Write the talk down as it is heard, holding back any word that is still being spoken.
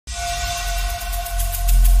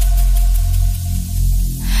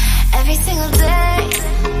single day.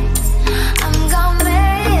 I'm gonna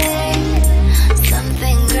make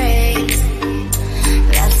something great.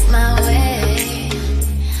 That's my way.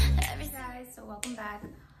 Hey guys, so welcome back.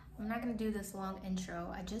 I'm not gonna do this long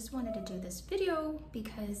intro. I just wanted to do this video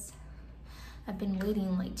because I've been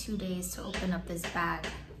waiting like 2 days to open up this bag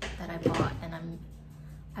that I bought, and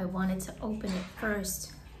I wanted to open it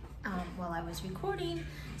first while I was recording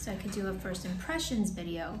so I could do a first impressions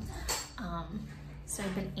video. So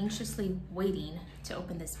I've been anxiously waiting to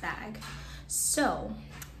open this bag. So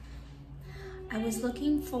I was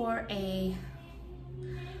looking for a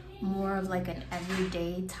more of like an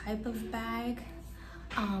everyday type of bag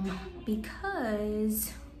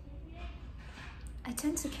because I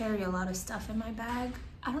tend to carry a lot of stuff in my bag.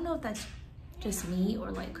 I don't know if that's just me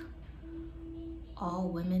or like all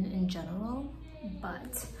women in general,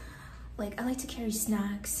 but like I like to carry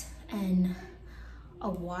snacks and a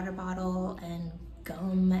water bottle and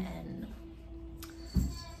gum and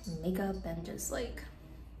makeup and just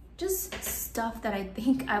stuff that I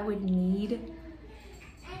think I would need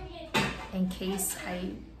in case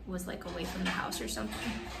I was like away from the house or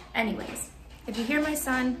something. Anyways, if you hear my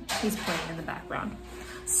son, he's playing in the background.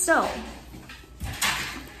 So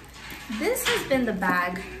this has been the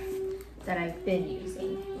bag that I've been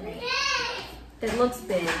using, right? It looks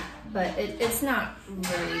big, but it's not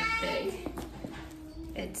really big.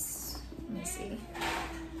 It's, let me see.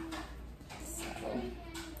 So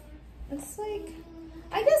it's like,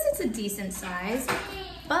 I guess it's a decent size,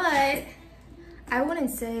 but I wouldn't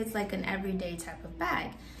say it's like an everyday type of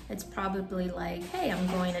bag. It's probably like, hey, I'm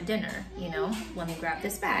going to dinner, you know, let me grab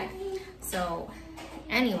this bag. So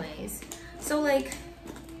anyways, so like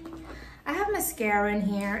I have mascara in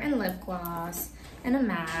here and lip gloss and a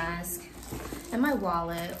mask and my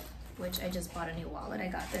wallet, which I just bought a new wallet. I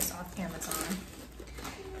got this off Amazon,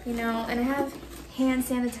 you know, and I have hand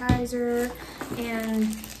sanitizer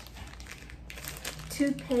and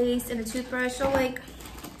toothpaste and a toothbrush. So like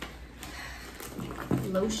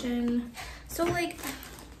lotion. So like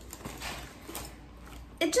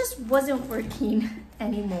it just wasn't working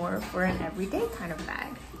anymore for an everyday kind of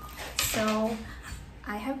bag. So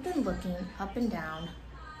I have been looking up and down,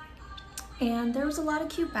 and there was a lot of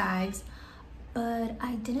cute bags, but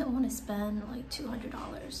I didn't want to spend like $200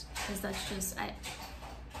 because that's just,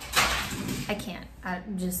 I can't, I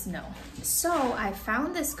just no. So I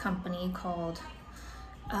found this company called,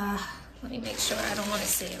 let me make sure I don't want to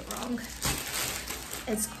say it wrong.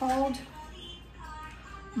 It's called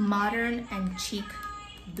Modern and Chic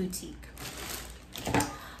Boutique.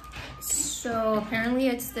 So apparently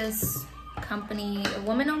it's this company, a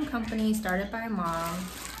woman-owned company started by a mom.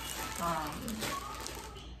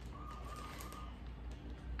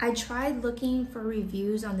 I tried looking for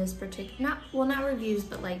reviews on this particular, not reviews,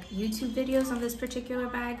 but like YouTube videos on this particular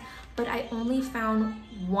bag, but I only found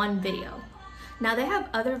one video. Now they have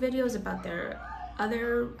other videos about their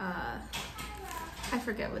other, I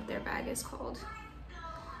forget what their bag is called.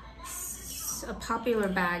 It's a popular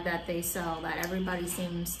bag that they sell that everybody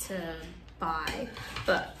seems to buy.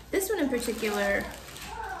 But this one in particular,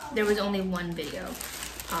 there was only one video,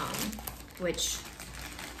 which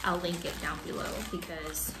I'll link it down below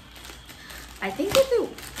because I think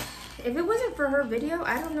if it wasn't for her video,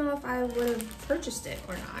 I don't know if I would have purchased it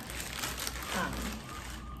or not.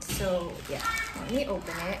 So yeah, let me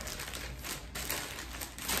open it.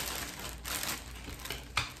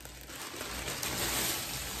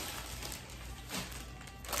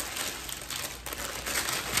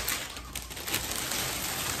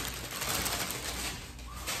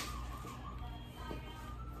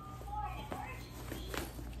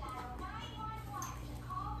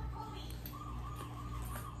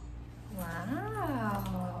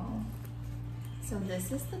 Wow. So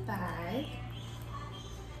this is the bag.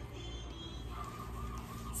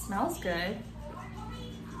 Smells good.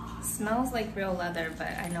 Smells like real leather, but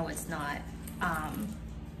I know it's not.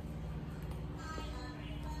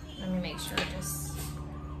 Let me make sure just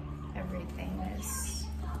everything is.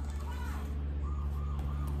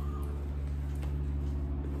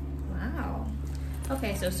 Wow.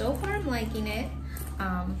 Okay, so far I'm liking it.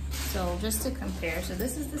 So just to compare, so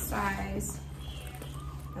this is the size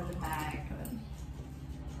of the bag.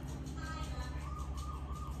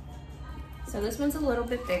 So this one's a little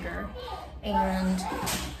bit bigger, and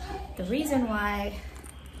the reason why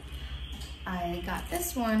I got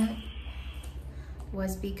this one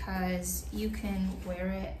was because you can wear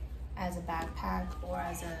it as a backpack or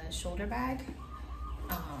as a shoulder bag.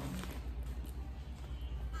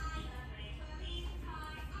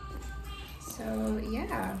 So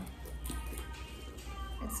yeah,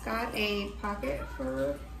 it's got a pocket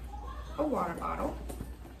for a water bottle,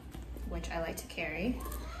 which I like to carry.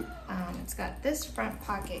 It's got this front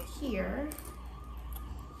pocket here.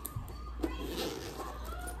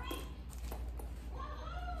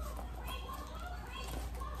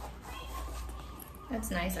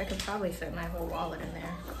 That's nice. I could probably fit my whole wallet in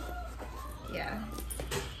there. Yeah.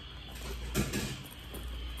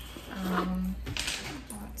 Oh,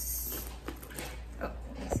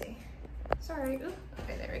 let me see. Sorry. Ooh,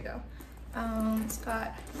 okay, there we go. It's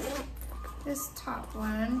got this top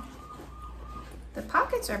one. The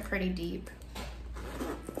pockets are pretty deep,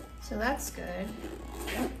 so that's good.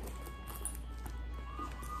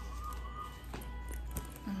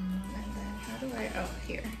 And then how do I, oh,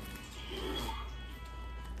 here.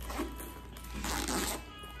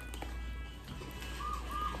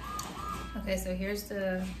 Okay, so here's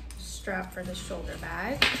the strap for the shoulder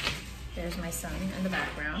bag. There's my son in the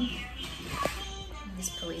background. This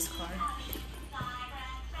police car.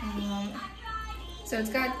 So it's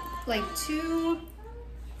got like two,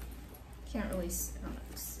 can't really,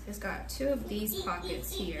 it's got two of these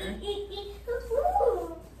pockets here.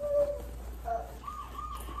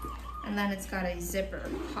 And then it's got a zipper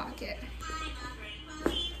pocket.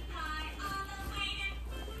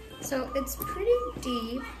 So it's pretty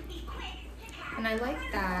deep, and I like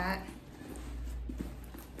that.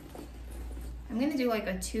 I'm gonna do like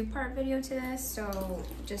a two-part video to this, so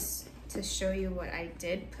just to show you what I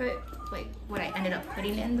did put, like what I ended up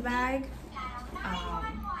putting in the bag.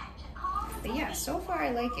 But yeah, so far I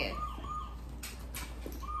like it.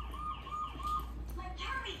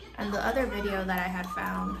 And the other video that I had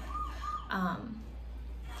found, I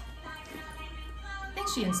think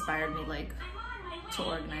she inspired me like to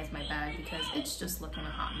organize my bag because it's just looking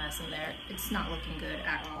a hot mess in there. It's not looking good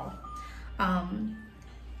at all.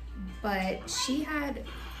 But she had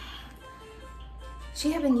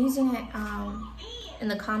been using it, in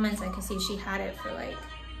the comments I could see she had it for like,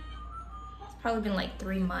 it's probably been like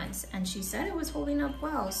 3 months, and she said it was holding up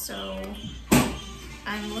well, so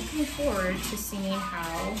I'm looking forward to seeing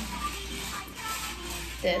how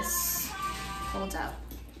this holds up.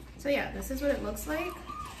 So yeah, this is what it looks like.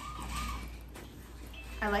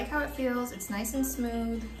 I like how it feels, it's nice and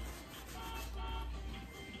smooth.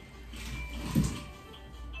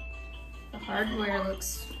 The hardware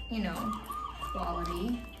looks, you know,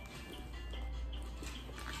 quality.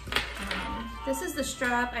 This is the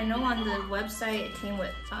strap. I know on the website it came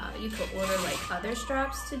with, you could order like other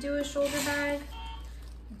straps to do a shoulder bag.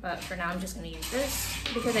 But for now I'm just gonna use this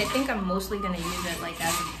because I think I'm mostly gonna use it like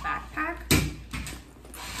as a backpack.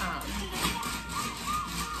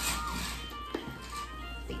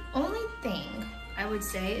 The only thing I would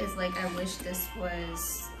say is like I wish this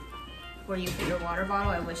was where you put your water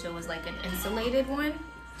bottle. I wish it was like an insulated one.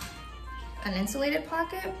 An insulated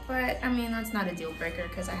pocket, but I mean that's not a deal breaker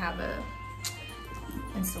because I have a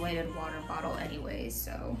insulated water bottle anyways,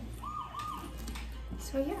 so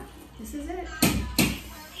yeah, this is it.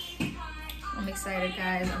 I'm excited,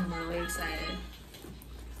 guys. I'm really excited.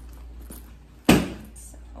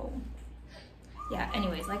 So yeah,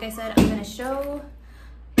 anyways, like I said, I'm gonna show,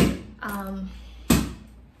 I'll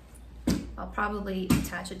probably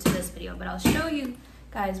attach it to this video, but I'll show you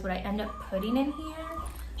guys what I end up putting in here.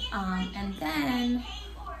 And then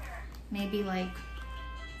maybe like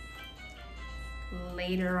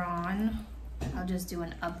later on, I'll just do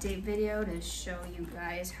an update video to show you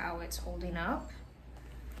guys how it's holding up.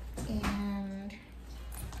 And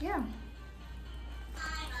yeah.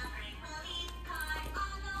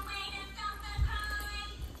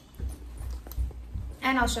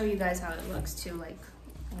 And I'll show you guys how it looks too, like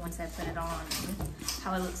once I put it on, and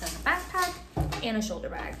how it looks as a backpack and a shoulder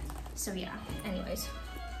bag. So yeah, anyways.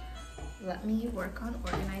 Let me work on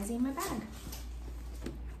organizing my bag.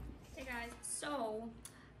 Hey guys, so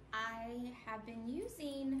I have been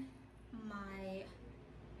using my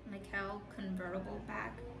Mckell Convertible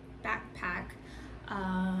backpack.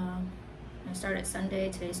 I started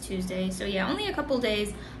Sunday, today's Tuesday. So yeah, only a couple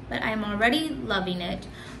days, but I'm already loving it.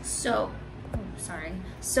 So, oh, sorry.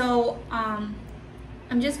 So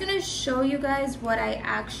I'm just gonna show you guys what I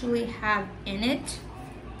actually have in it,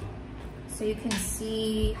 so you can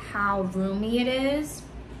see how roomy it is.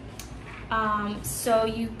 So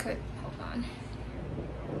you could, hold on.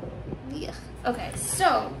 Yeah. Okay,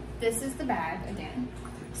 so this is the bag again.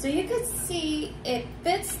 So you could see it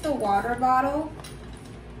fits the water bottle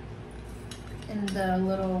in the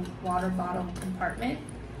little water bottle compartment,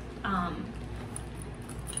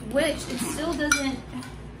 which it still doesn't,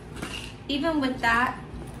 even with that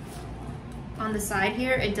on the side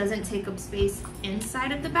here, it doesn't take up space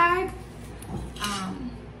inside of the bag.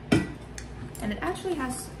 And it actually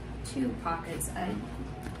has 2 pockets. I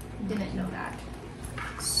didn't know that.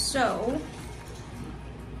 So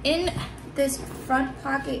in this front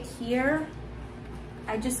pocket here,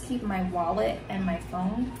 I just keep my wallet and my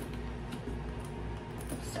phone.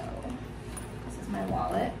 So this is my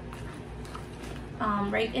wallet.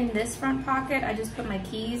 Right in this front pocket, I just put my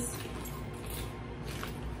keys.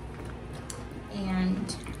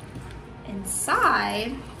 And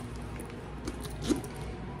inside,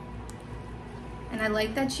 and I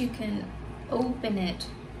like that you can open it.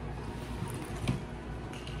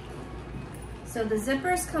 So the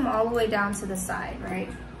zippers come all the way down to the side, right?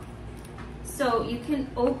 So you can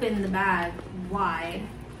open the bag wide.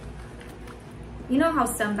 You know how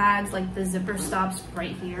some bags, like the zipper stops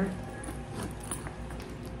right here?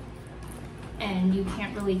 And you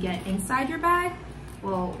can't really get inside your bag?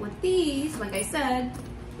 Well, with these, like I said,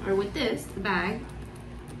 or with this, the bag,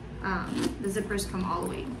 the zippers come all the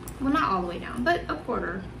way, well, not all the way down, but a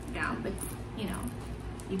quarter down, but you know,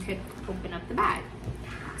 you could open up the bag.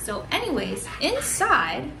 So anyways,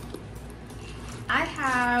 inside, I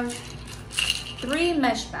have 3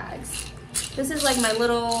 mesh bags. This is like my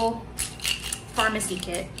little pharmacy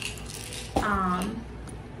kit.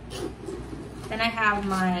 Then I have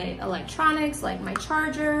my electronics, like my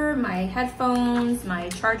charger, my headphones, my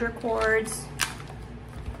charger cords.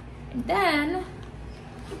 And then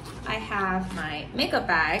I have my makeup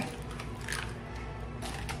bag,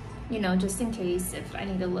 you know, just in case if I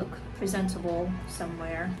need to look presentable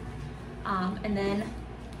somewhere. And then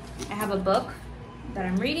I have a book that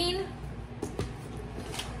I'm reading,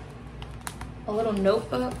 a little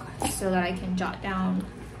notebook so that I can jot down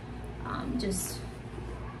just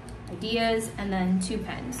ideas, and then 2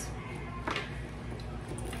 pens.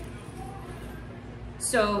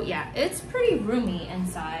 So yeah, it's pretty roomy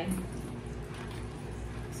inside.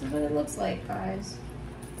 This is what it looks like, guys.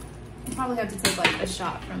 I'll probably have to take like a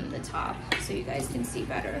shot from the top so you guys can see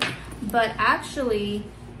better. But actually,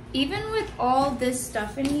 even with all this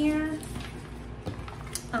stuff in here,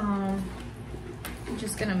 I'm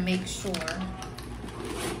just gonna make sure.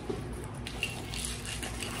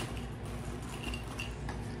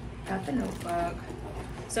 Got the notebook.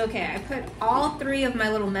 So okay, I put all 3 of my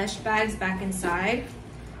little mesh bags back inside.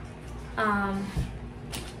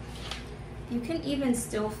 You can even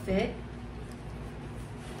still fit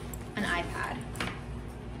an iPad.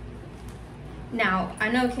 Now, I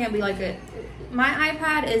know it can't be like my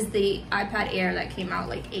iPad is the iPad Air that came out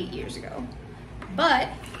like 8 years ago, but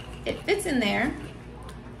it fits in there.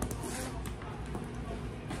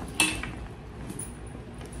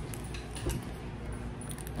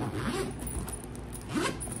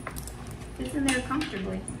 Fits in there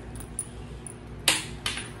comfortably.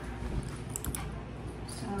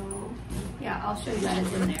 So yeah, I'll show you that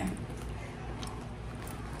it's in there.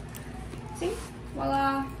 See?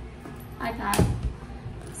 Voila, iPad.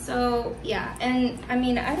 So yeah, and I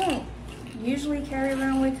mean, I don't usually carry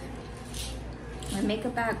around with my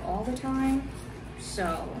makeup bag all the time.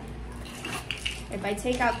 So if I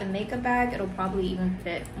take out the makeup bag, it'll probably even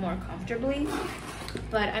fit more comfortably.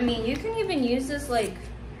 But I mean, you can even use this like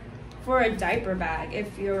for a diaper bag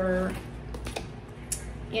if you're,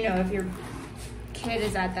 you know, if your kid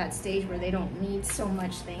is at that stage where they don't need so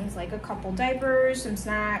much things, like a couple diapers, some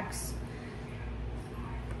snacks,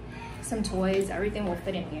 some toys, everything will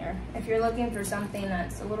fit in here. If you're looking for something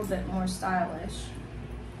that's a little bit more stylish.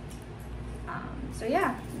 So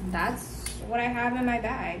yeah, that's what I have in my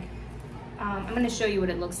bag. I'm gonna show you what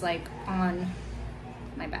it looks like on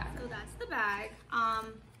my bag. So that's the bag.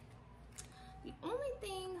 The only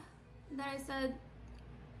thing that I said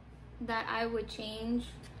that I would change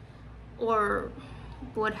or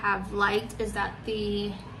would have liked is that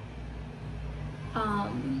the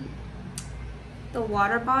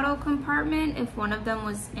water bottle compartment, if one of them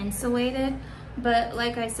was insulated. But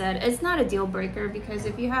like I said, it's not a deal breaker, because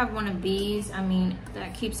if you have one of these, I mean,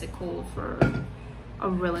 that keeps it cool for a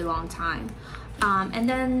really long time. And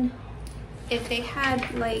then if they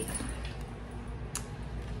had like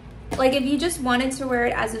if you just wanted to wear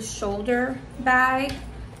it as a shoulder bag,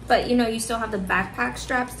 but you know, you still have the backpack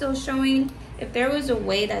strap still showing, if there was a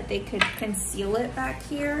way that they could conceal it back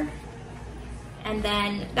here, and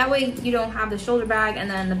then that way you don't have the shoulder bag and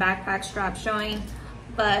then the backpack strap showing.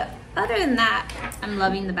 But other than that, I'm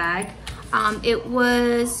loving the bag. It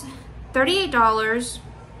was $38,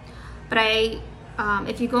 but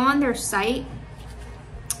if you go on their site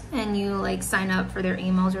and you like sign up for their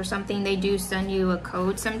emails or something, they do send you a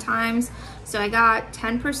code sometimes. So I got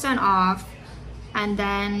 10% off, and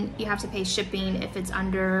then you have to pay shipping if it's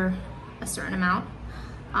under a certain amount.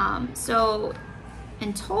 So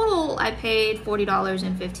in total, I paid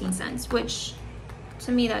 $40.15, which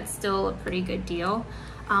to me, that's still a pretty good deal.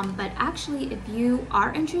 But actually, if you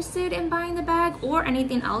are interested in buying the bag or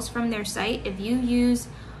anything else from their site, if you use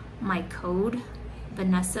my code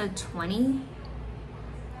Vanessa20,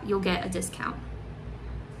 you'll get a discount.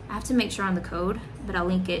 I have to make sure on the code, but I'll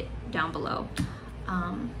link it down below.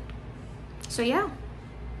 So yeah,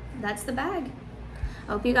 that's the bag.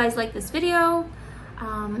 I hope you guys like this video.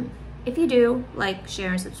 If you do, like,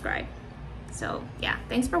 share, and subscribe. So yeah,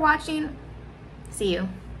 thanks for watching. See you.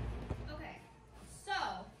 Okay, so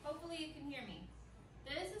hopefully you can hear me.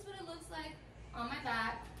 This is what it looks like on my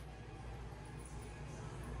back.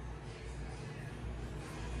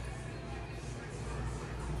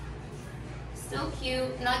 Still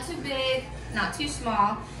cute, not too big, not too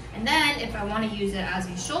small. And then if I want to use it as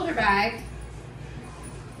a shoulder bag,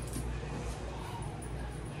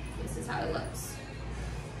 this is how it looks.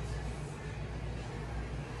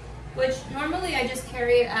 Which normally I just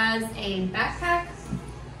carry it as a backpack,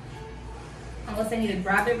 unless I need to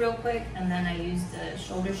grab it real quick, and then I use the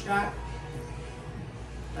shoulder strap.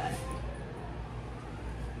 But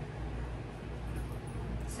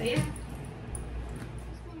so yeah.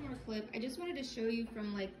 Clip. I just wanted to show you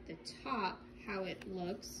from like the top how it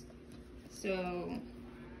looks. So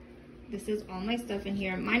this is all my stuff in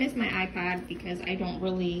here, minus my iPad, because I don't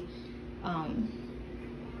really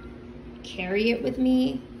carry it with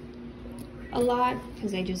me a lot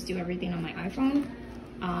because I just do everything on my iPhone.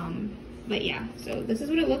 But yeah, so this is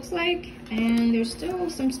what it looks like, and there's still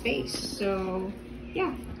some space. So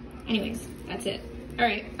yeah, anyways, that's it. All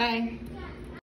right, bye.